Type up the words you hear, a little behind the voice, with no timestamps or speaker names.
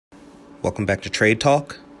Welcome back to Trade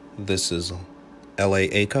Talk. This is LA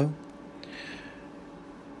ACO.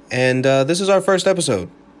 And this is our first episode.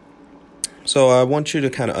 So I want you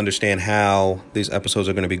to kind of understand how these episodes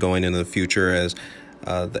are going to be going into the future, as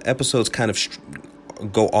the episodes kind of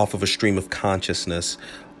go off of a stream of consciousness,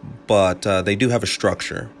 but they do have a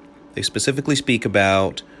structure. They specifically speak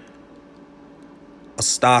about a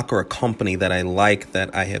stock or a company that I like,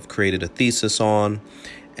 that I have created a thesis on,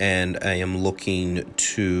 and I am looking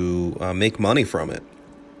to make money from it.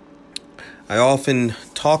 I often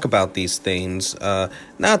talk about these things,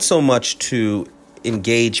 not so much to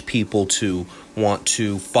engage people to want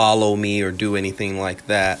to follow me or do anything like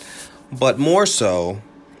that, but more so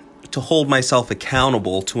to hold myself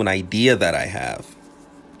accountable to an idea that I have.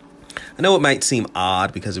 I know it might seem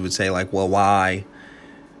odd, because it would say like, well, why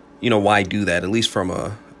do that? At least from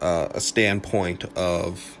a standpoint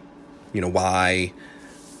of, why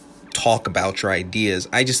talk about your ideas.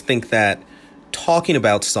 I just think that talking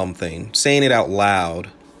about something, saying it out loud,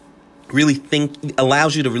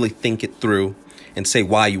 allows you to really think it through and say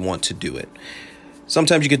why you want to do it.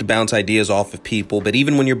 Sometimes you get to bounce ideas off of people, but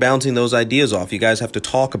even when you're bouncing those ideas off, you guys have to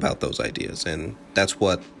talk about those ideas. And that's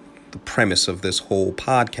what the premise of this whole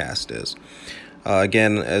podcast is.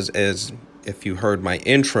 Again, as if you heard my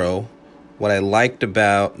intro, not what I liked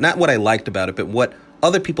about it, but what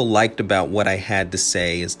other people liked about what I had to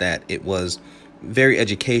say is that it was very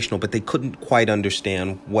educational, but they couldn't quite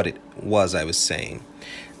understand what it was I was saying.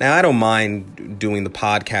 Now, I don't mind doing the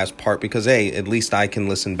podcast part because, hey, at least I can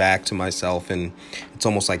listen back to myself, and it's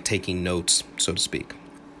almost like taking notes, so to speak.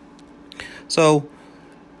 So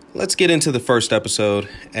let's get into the first episode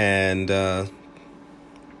and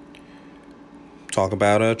talk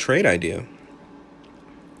about a trade idea.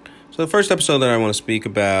 So the first episode that I want to speak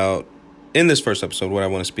about, in this first episode, what I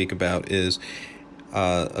want to speak about is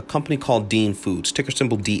a company called Dean Foods, ticker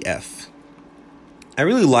symbol DF. I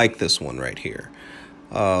really like this one right here.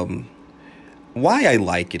 Why I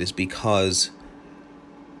like it is because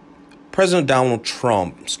President Donald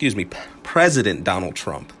Trump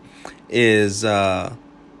is a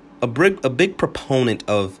big proponent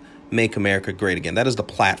of Make America Great Again. That is the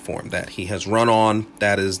platform that he has run on.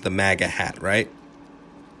 That is the MAGA hat, right?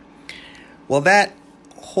 Well, that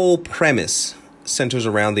whole premise centers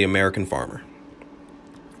around the American farmer.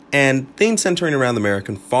 And things centering around the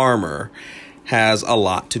American farmer has a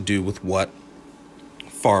lot to do with what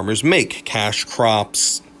farmers make: cash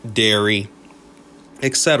crops, dairy,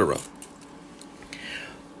 etc.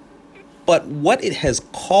 But what it has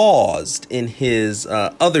caused in his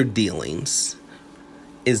other dealings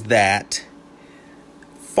is that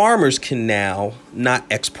farmers can now not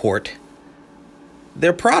export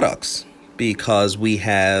their products because we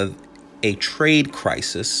have a trade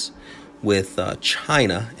crisis with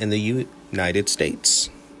China and the United States.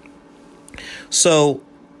 So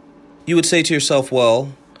you would say to yourself,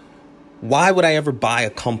 well, why would I ever buy a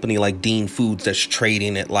company like Dean Foods that's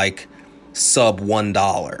trading at like sub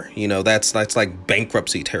 $1? That's like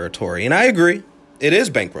bankruptcy territory. And I agree, it is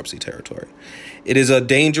bankruptcy territory. It is a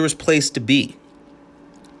dangerous place to be.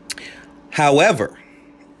 However,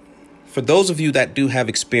 for those of you that do have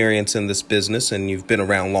experience in this business and you've been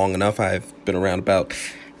around long enough, I've been around about,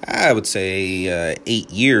 I would say, 8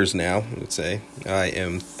 years now. I would say I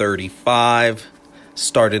am 35,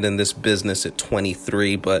 started in this business at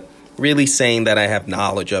 23, but really saying that I have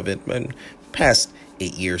knowledge of it in past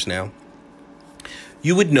 8 years now.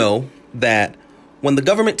 You would know that when the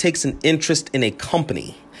government takes an interest in a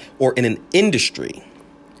company or in an industry,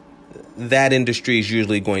 that industry is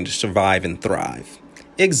usually going to survive and thrive.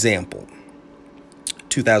 Example,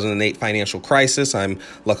 2008 financial crisis. I'm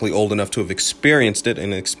luckily old enough to have experienced it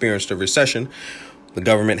and experienced a recession. The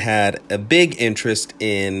government had a big interest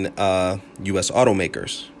in U.S.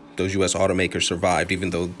 automakers. Those U.S. automakers survived,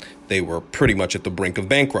 even though they were pretty much at the brink of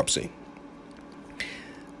bankruptcy.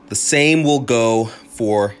 The same will go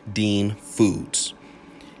for Dean Foods.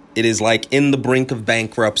 It is like in the brink of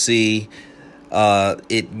bankruptcy.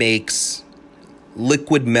 It makes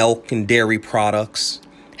liquid milk and dairy products.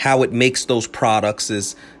 How it makes those products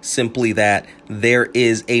is simply that there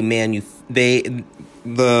is the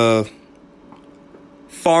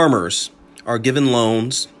farmers are given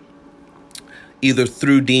loans either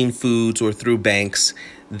through Dean Foods or through banks.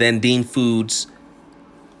 Then Dean Foods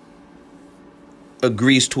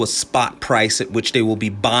agrees to a spot price at which they will be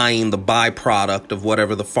buying the byproduct of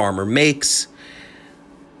whatever the farmer makes.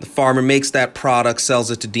 The farmer makes that product, sells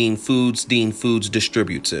it to Dean Foods. Dean Foods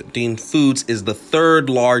distributes it. Dean Foods is the third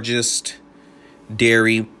largest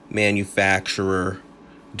dairy manufacturer,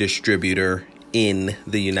 distributor in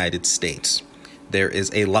the United States. There is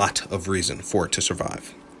a lot of reason for it to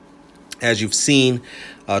survive. As you've seen,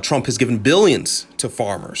 Trump has given billions to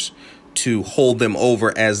farmers to hold them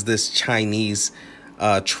over as this Chinese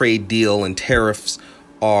trade deal and tariffs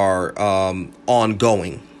are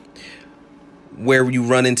ongoing. Where you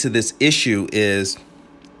run into this issue is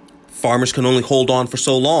farmers can only hold on for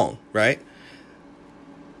so long, right?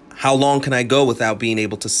 How long can I go without being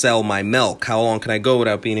able to sell my milk? How long can I go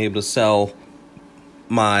without being able to sell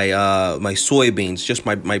my my soybeans, just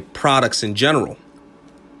my products in general?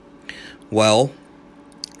 Well,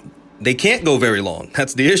 they can't go very long.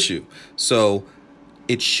 That's the issue. So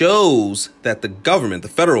it shows that the government, the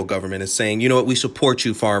federal government, is saying, you know what, we support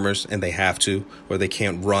you farmers, and they have to, or they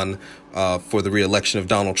can't run for the re-election of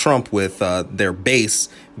Donald Trump with their base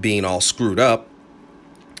being all screwed up,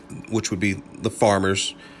 which would be the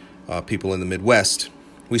farmers, people in the Midwest.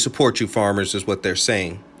 We support you farmers is what they're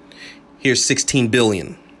saying. Here's $16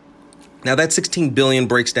 billion. Now that $16 billion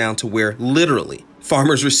breaks down to where literally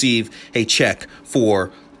farmers receive a check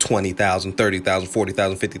for $20,000, $30,000, $40,000,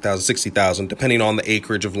 $50,000, $60,000, depending on the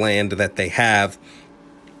acreage of land that they have.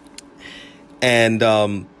 And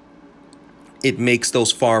it makes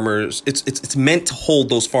those farmers, it's meant to hold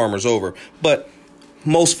those farmers over. But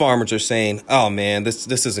most farmers are saying, oh man, this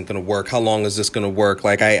isn't going to work. How long is this going to work?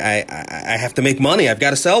 Like I have to make money. I've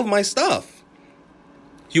got to sell my stuff.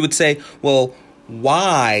 You would say, well,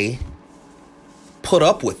 why put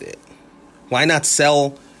up with it? Why not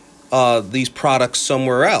sell these products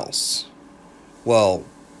somewhere else? Well,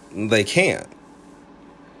 they can't.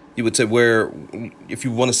 You would say, where, if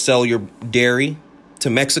you want to sell your dairy to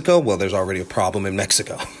Mexico, well, there's already a problem in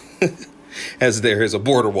Mexico, as there is a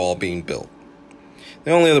border wall being built.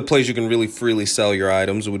 The only other place you can really freely sell your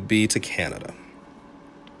items would be to Canada.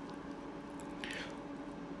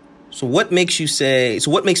 So what makes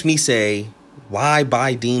me say, why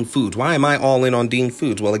buy Dean Foods? Why am I all in on Dean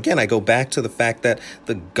Foods? Well, again, I go back to the fact that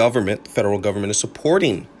the government, the federal government, is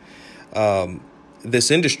supporting this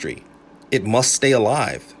industry. It must stay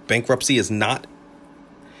alive. Bankruptcy is just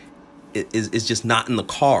not in the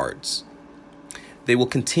cards. They will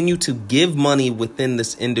continue to give money within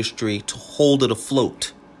this industry to hold it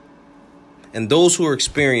afloat. And those who are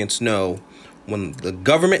experienced know when the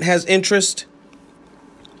government has interest,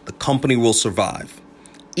 the company will survive.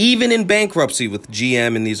 Even in bankruptcy with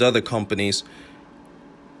GM and these other companies,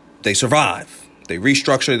 they survive. They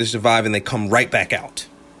restructure, they survive, and they come right back out.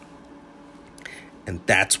 And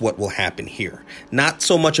that's what will happen here. Not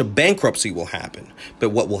so much a bankruptcy will happen,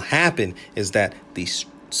 but what will happen is that these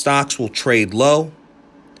stocks will trade low.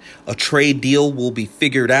 A trade deal will be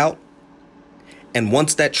figured out. And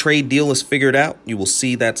once that trade deal is figured out, you will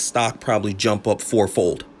see that stock probably jump up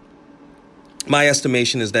fourfold. My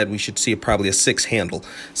estimation is that we should see probably a six handle.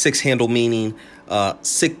 Six handle meaning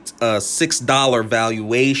 $6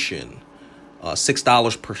 valuation,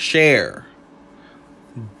 $6 per share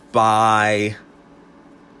by,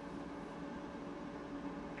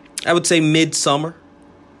 I would say, midsummer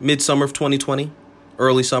of 2020,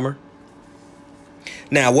 early summer.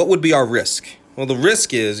 Now, what would be our risk? Well, the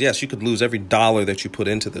risk is, yes, you could lose every dollar that you put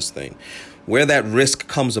into this thing. Where that risk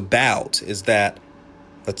comes about is that,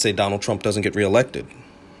 let's say Donald Trump doesn't get reelected.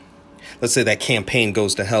 Let's say that campaign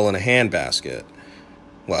goes to hell in a handbasket.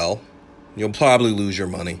 Well, you'll probably lose your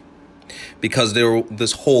money because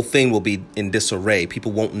this whole thing will be in disarray.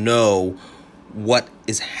 People won't know what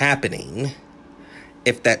is happening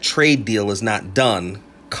if that trade deal is not done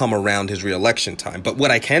come around his reelection time. But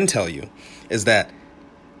what I can tell you is that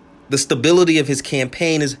the stability of his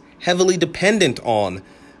campaign is heavily dependent on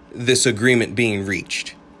this agreement being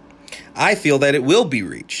reached. I feel that it will be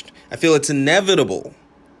reached. I feel it's inevitable,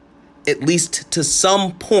 at least to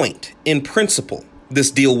some point in principle,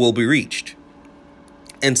 this deal will be reached.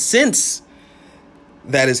 And since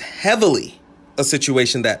that is heavily a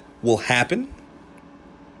situation that will happen,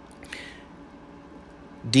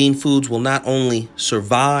 Dean Foods will not only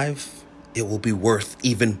survive, it will be worth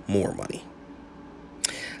even more money.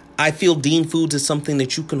 I feel Dean Foods is something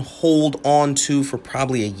that you can hold on to for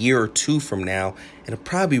probably a year or two from now, and it'll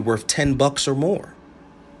probably be worth $10 or more.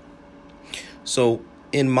 So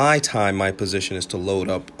in my time, my position is to load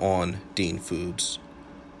up on Dean Foods,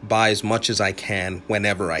 buy as much as I can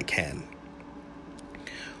whenever I can,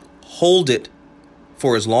 hold it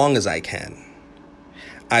for as long as I can.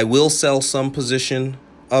 I will sell some position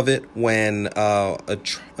of it when a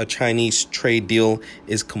Chinese trade deal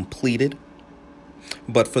is completed.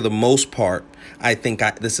 But for the most part, I think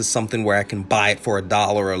this is something where I can buy it for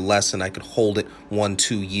 $1 or less, and I could hold it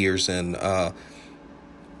 1-2 years and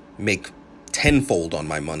make tenfold on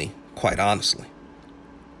my money, quite honestly.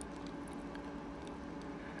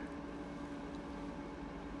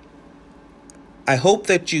 I hope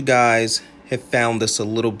that you guys have found this a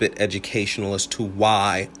little bit educational as to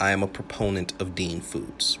why I am a proponent of Dean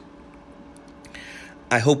Foods.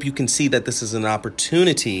 I hope you can see that this is an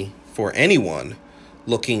opportunity for anyone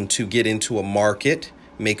looking to get into a market,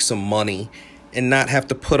 make some money, and not have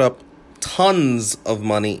to put up tons of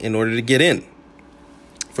money in order to get in.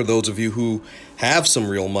 For those of you who have some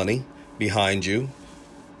real money behind you,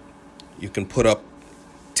 you can put up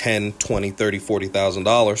 $10, $20, $30,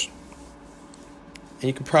 $40,000, and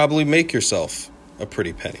you can probably make yourself a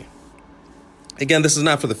pretty penny. Again, this is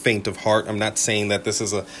not for the faint of heart. I'm not saying that this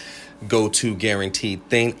is a go-to guaranteed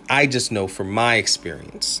thing. I just know from my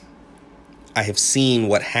experience, I have seen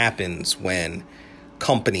what happens when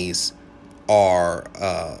companies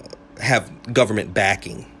have government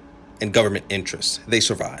backing and government interests. They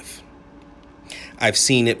survive. I've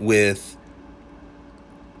seen it with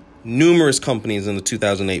numerous companies in the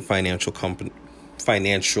 2008 financial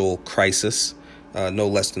crisis, no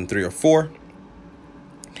less than 3 or 4.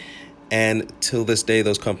 And till this day,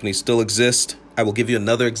 those companies still exist. I will give you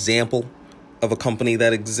another example of a company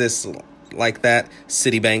that exists like that,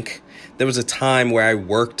 Citibank. There was a time where I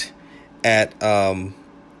worked at, I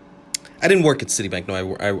didn't work at Citibank,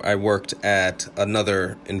 no, I worked at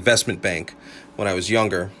another investment bank when I was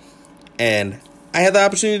younger. And I had the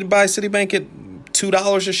opportunity to buy Citibank at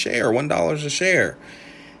 $2 a share, $1 a share.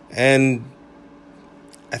 And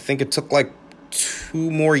I think it took like 2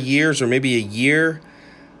 more years or maybe a year.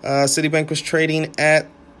 Citibank was trading at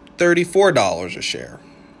 $34 a share.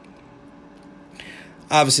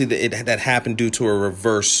 Obviously, that happened due to a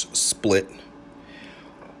reverse split.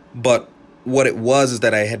 But what it was is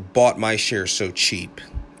that I had bought my shares so cheap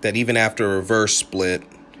that even after a reverse split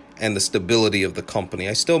and the stability of the company,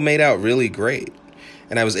 I still made out really great.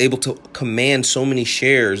 And I was able to command so many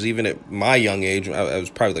shares, even at my young age. I was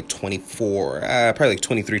probably like 24, probably like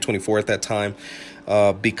 23, 24 at that time,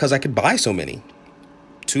 because I could buy so many.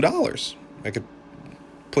 $2. I could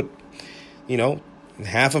put,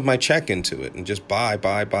 half of my check into it and just buy.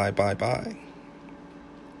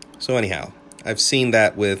 So anyhow, I've seen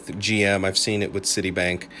that with GM. I've seen it with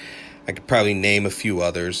Citibank. I could probably name a few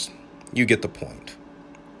others. You get the point.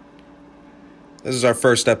 This is our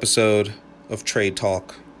first episode of Trade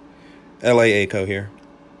Talk. L.A. ACO here.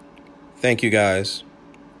 Thank you, guys.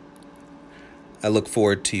 I look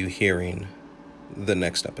forward to you hearing the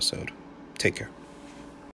next episode. Take care.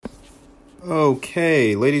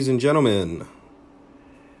 Okay, ladies and gentlemen,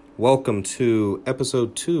 welcome to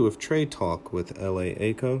episode 2 of Trade Talk with L.A.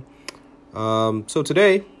 ACO. So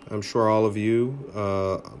today, I'm sure all of you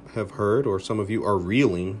have heard, or some of you are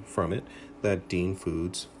reeling from it, that Dean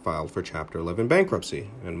Foods filed for Chapter 11 bankruptcy.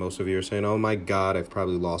 And most of you are saying, oh my God, I've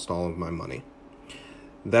probably lost all of my money.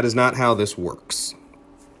 That is not how this works.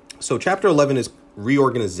 So Chapter 11 is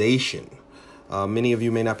reorganization. Many of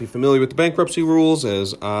you may not be familiar with the bankruptcy rules,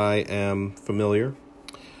 as I am familiar.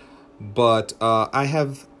 But I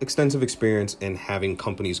have extensive experience in having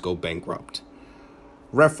companies go bankrupt.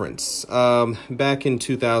 Reference, back in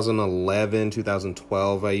 2011,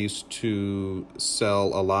 2012, I used to sell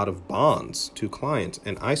a lot of bonds to clients,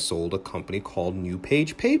 and I sold a company called New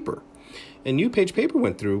Page Paper. And New Page Paper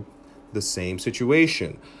went through the same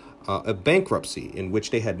situation, a bankruptcy in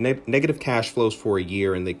which they had negative cash flows for a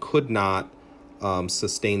year, and they could not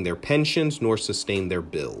sustain their pensions nor sustain their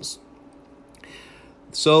bills.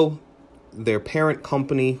 So their parent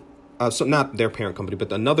company, so not their parent company,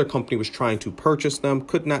 but another company was trying to purchase them,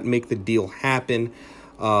 could not make the deal happen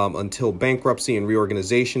until bankruptcy and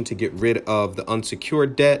reorganization to get rid of the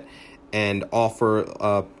unsecured debt and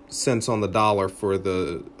offer cents on the dollar for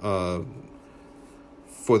the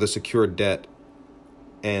secured debt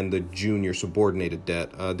and the junior subordinated debt.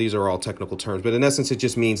 These are all technical terms, but in essence, it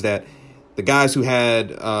just means that the guys who had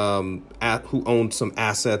who owned some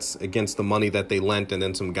assets against the money that they lent, and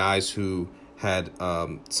then some guys who had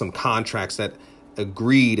some contracts that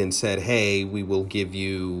agreed and said, hey, we will give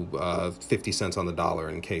you 50 cents on the dollar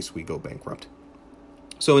in case we go bankrupt.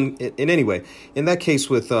 So in anyway, in that case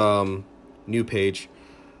with New Page,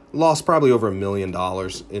 lost probably over $1 million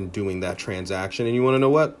in doing that transaction. And you want to know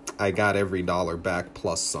what? I got every dollar back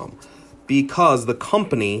plus some, because the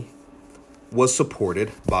company was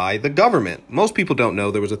supported by the government. Most people don't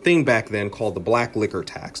know there was a thing back then called the black liquor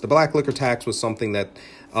tax. The black liquor tax was something that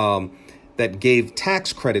that gave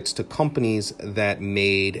tax credits to companies that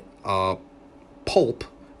made pulp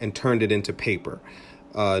and turned it into paper.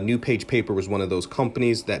 New Page Paper was one of those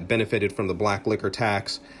companies that benefited from the black liquor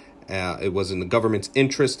tax. It was in the government's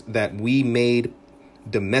interest that we made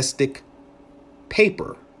domestic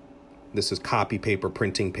paper. This is copy paper,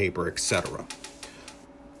 printing paper, etc.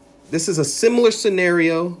 This is a similar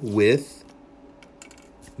scenario with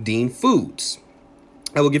Dean Foods.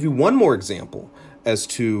 I will give you one more example as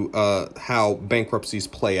to how bankruptcies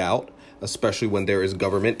play out, especially when there is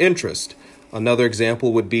government interest. Another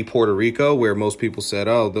example would be Puerto Rico, where most people said,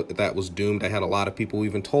 oh, that was doomed. I had a lot of people who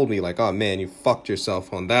even told me, like, oh, man, you fucked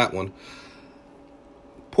yourself on that one.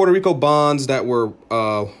 Puerto Rico bonds that were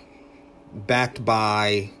backed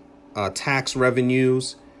by tax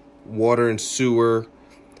revenues, water and sewer,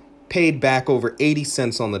 paid back over 80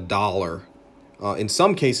 cents on the dollar. In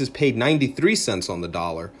some cases, paid 93 cents on the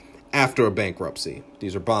dollar after a bankruptcy.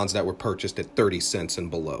 These are bonds that were purchased at 30 cents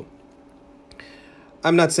and below.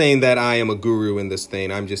 I'm not saying that I am a guru in this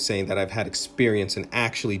thing. I'm just saying that I've had experience in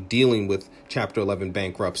actually dealing with Chapter 11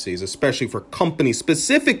 bankruptcies, especially for companies,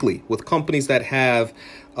 specifically with companies that have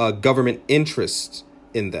government interests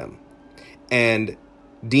in them. And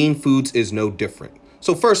Dean Foods is no different.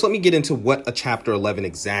 So first, let me get into what a Chapter 11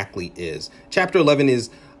 exactly is. Chapter 11 is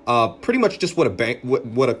pretty much just what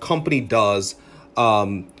a company does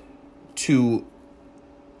to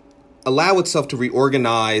allow itself to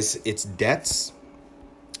reorganize its debts,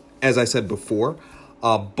 as I said before,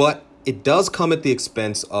 but it does come at the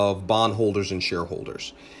expense of bondholders and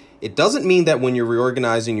shareholders. It doesn't mean that when you're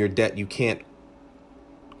reorganizing your debt, you can't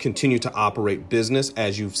continue to operate business.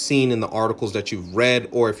 As you've seen in the articles that you've read,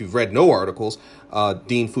 or if you've read no articles,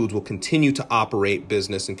 Dean Foods will continue to operate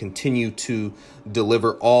business and continue to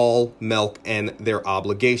deliver all milk and their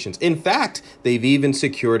obligations. In fact, they've even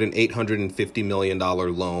secured an $850 million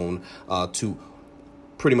loan to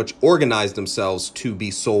pretty much organize themselves to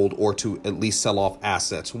be sold or to at least sell off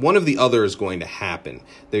assets. One of the other is going to happen.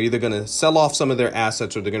 They're either going to sell off some of their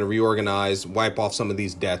assets or they're going to reorganize, wipe off some of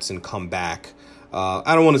these debts and come back.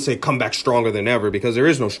 I don't want to say come back stronger than ever, because there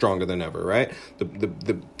is no stronger than ever, right?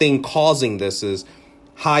 The thing causing this is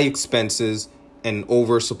high expenses and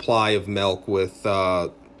oversupply of milk with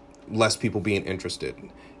less people being interested.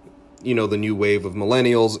 You know, the new wave of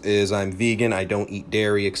millennials is I'm vegan, I don't eat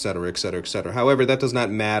dairy, et cetera, et cetera, et cetera. However, that does not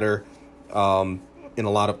matter in a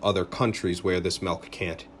lot of other countries where this milk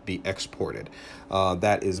can't be exported.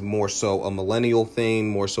 That is more so a millennial thing,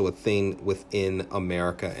 more so a thing within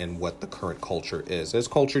America and what the current culture is, as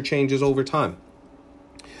culture changes over time.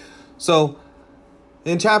 So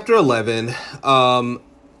in Chapter 11,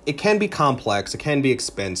 it can be complex, it can be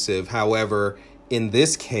expensive. However, in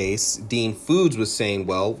this case, Dean Foods was saying,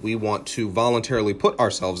 well, we want to voluntarily put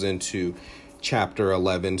ourselves into Chapter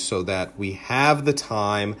 11 so that we have the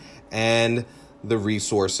time and the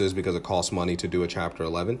resources, because it costs money to do a Chapter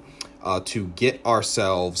 11, to get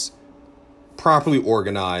ourselves properly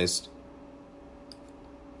organized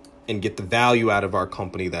and get the value out of our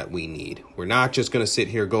company that we need. We're not just going to sit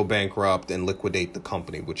here, go bankrupt, and liquidate the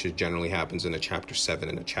company, which generally happens in a Chapter 7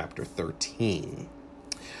 and a Chapter 13.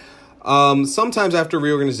 Sometimes after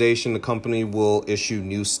reorganization, the company will issue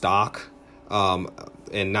new stock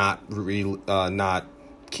and not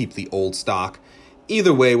keep the old stock.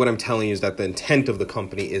 Either way, what I'm telling you is that the intent of the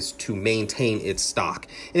company is to maintain its stock.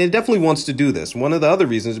 And it definitely wants to do this. One of the other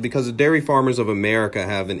reasons is because the dairy farmers of America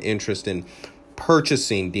have an interest in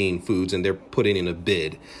purchasing Dean Foods, and they're putting in a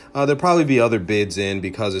bid. There'll probably be other bids in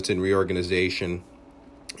because it's in reorganization,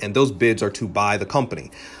 and those bids are to buy the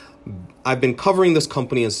company. I've been covering this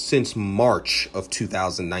company since March of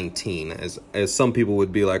 2019, as some people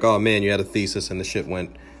would be like, oh man, you had a thesis and the shit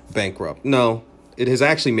went bankrupt. No, it has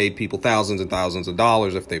actually made people thousands and thousands of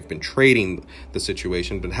dollars if they've been trading the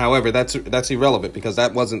situation. But however, that's irrelevant, because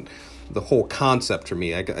that wasn't the whole concept for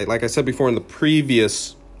me. Like I said before in the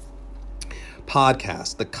previous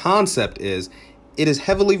podcast, the concept is it is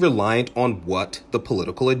heavily reliant on what the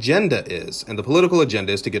political agenda is. And the political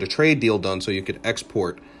agenda is to get a trade deal done so you could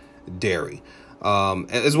export dairy,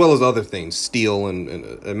 as well as other things, steel and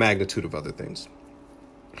a magnitude of other things.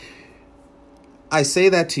 I say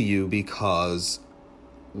that to you because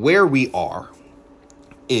where we are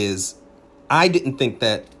is, I didn't think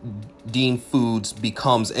that Dean Foods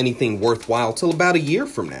becomes anything worthwhile till about a year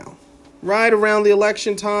from now. Right around the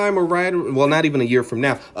election time, or not even a year from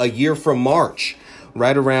now, a year from March,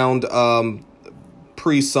 right around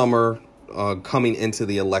pre-summer coming into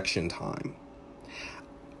the election time.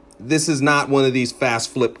 This is not one of these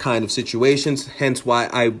fast flip kind of situations, hence why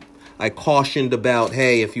I cautioned about,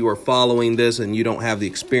 hey, if you are following this and you don't have the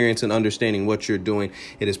experience and understanding what you're doing,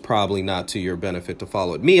 it is probably not to your benefit to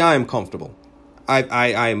follow it. Me, I am comfortable.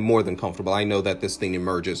 I am more than comfortable. I know that this thing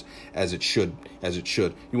emerges as it should.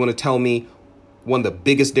 You want to tell me one of the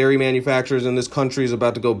biggest dairy manufacturers in this country is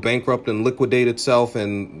about to go bankrupt and liquidate itself,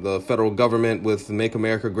 and the federal government with Make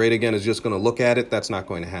America Great Again is just going to look at it? That's not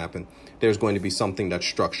going to happen. There's going to be something that's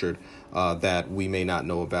structured that we may not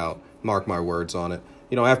know about. Mark my words on it.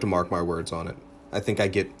 You don't have to mark my words on it. I think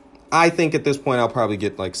at this point I'll probably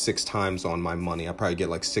get like 6 times on my money. I'll probably get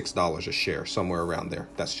like $6 a share, somewhere around there.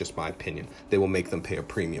 That's just my opinion. They will make them pay a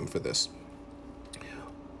premium for this.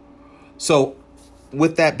 So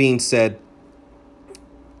with that being said,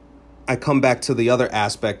 I come back to the other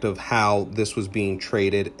aspect of how this was being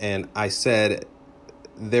traded, and I said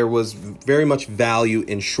there was very much value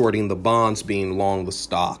in shorting the bonds, being long the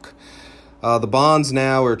stock. The bonds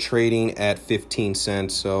now are trading at 15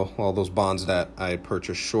 cents. So all those bonds that I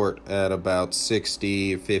purchased short at about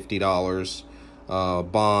 $60,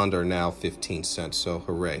 $50 bond are now 15 cents. So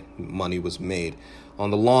hooray, money was made. On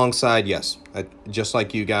the long side, yes, just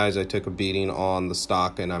like you guys, I took a beating on the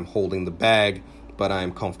stock and I'm holding the bag, but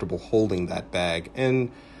I'm comfortable holding that bag. And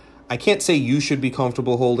I can't say you should be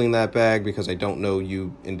comfortable holding that bag because I don't know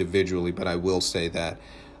you individually, but I will say that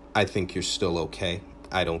I think you're still okay.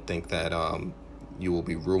 I don't think that you will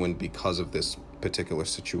be ruined because of this particular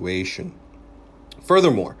situation.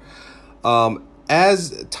 Furthermore,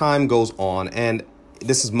 as time goes on, and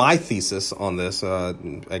this is my thesis on this, I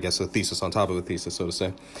guess a thesis on top of a thesis, so to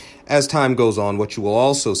say. As time goes on, what you will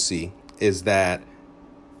also see is that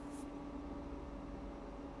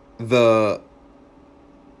the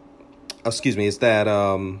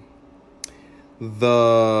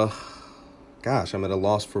gosh, I'm at a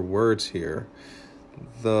loss for words here.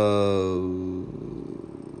 Wow.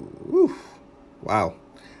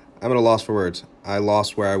 I'm at a loss for words. I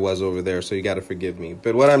lost where I was over there, so you got to forgive me.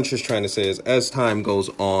 But what I'm just trying to say is, as time goes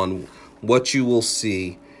on, what you will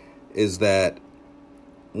see is that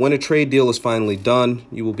when a trade deal is finally done,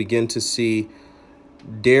 you will begin to see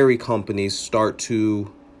dairy companies start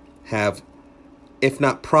to have, if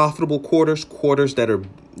not profitable quarters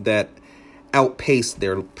that outpace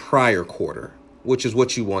their prior quarter, which is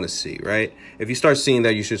what you want to see, right? If you start seeing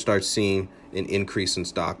that, you should start seeing an increase in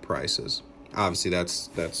stock prices. Obviously,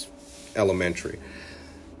 that's elementary.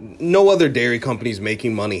 No other dairy companies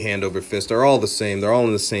making money hand over fist. They're all the same. They're all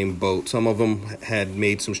in the same boat. Some of them had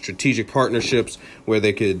made some strategic partnerships where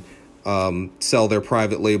they could sell their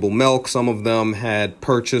private label milk. Some of them had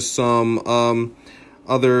purchased some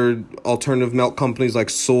other alternative milk companies like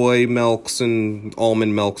soy milks and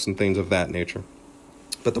almond milks and things of that nature.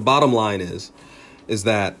 But the bottom line is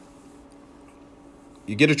that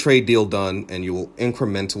you get a trade deal done and you will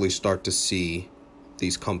incrementally start to see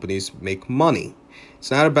these companies make money. It's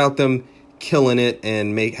not about them killing it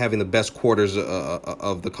and having the best quarters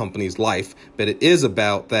of the company's life, but it is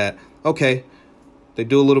about that, okay, they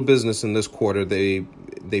do a little business in this quarter. They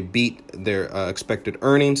beat their expected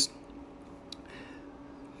earnings.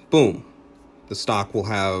 Boom, the stock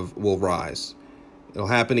will rise. It'll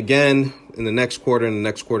happen again in the next quarter, and the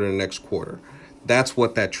next quarter, and the next quarter. That's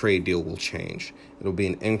what that trade deal will change. It'll be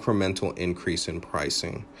an incremental increase in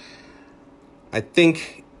pricing. I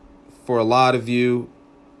think for a lot of you,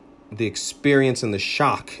 the experience and the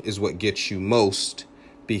shock is what gets you most,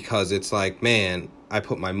 because it's like, man, I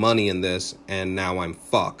put my money in this and now I'm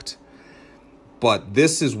fucked. But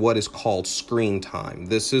this is what is called screen time.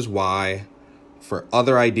 This is why, for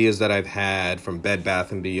other ideas that I've had, from Bed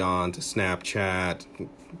Bath & Beyond to Snapchat,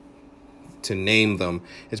 to name them,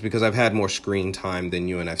 it's because I've had more screen time than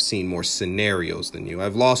you and I've seen more scenarios than you.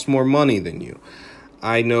 I've lost more money than you.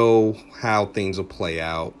 I know how things will play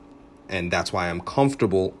out, and that's why I'm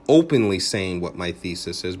comfortable openly saying what my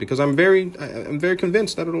thesis is, because I'm very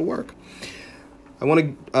convinced that it'll work. I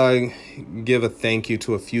want to give a thank you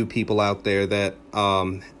to a few people out there that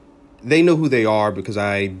they know who they are, because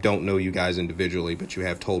I don't know you guys individually, but you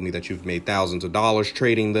have told me that you've made thousands of dollars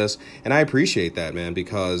trading this. And I appreciate that, man,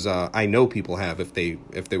 because I know people have, if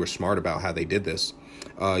they were smart about how they did this.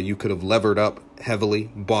 You could have levered up heavily,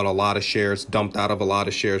 bought a lot of shares, dumped out of a lot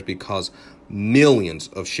of shares, because millions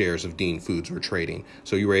of shares of Dean Foods were trading.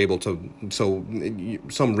 So you were able to, some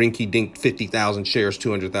rinky-dink 50,000 shares,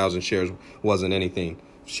 200,000 shares wasn't anything.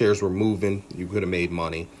 Shares were moving. You could have made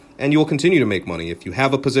money. And you will continue to make money. If you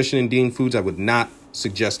have a position in Dean Foods, I would not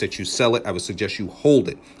suggest that you sell it. I would suggest you hold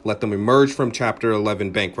it. Let them emerge from Chapter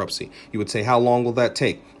 11 bankruptcy. You would say, how long will that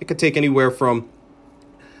take? It could take anywhere from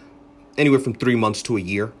 3 months to a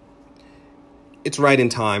year. It's right in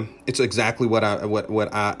time. It's exactly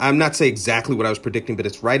I'm not saying exactly what I was predicting, but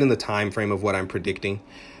it's right in the time frame of what I'm predicting.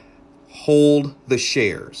 Hold the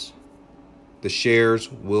shares. The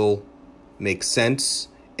shares will make sense.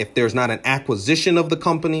 If there's not an acquisition of the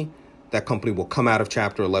company, that company will come out of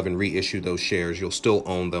Chapter 11, reissue those shares. You'll still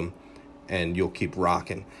own them, and you'll keep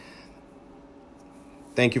rocking.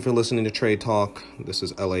 Thank you for listening to Trade Talk. This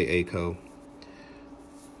is L.A. ACO.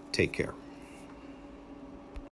 Take care.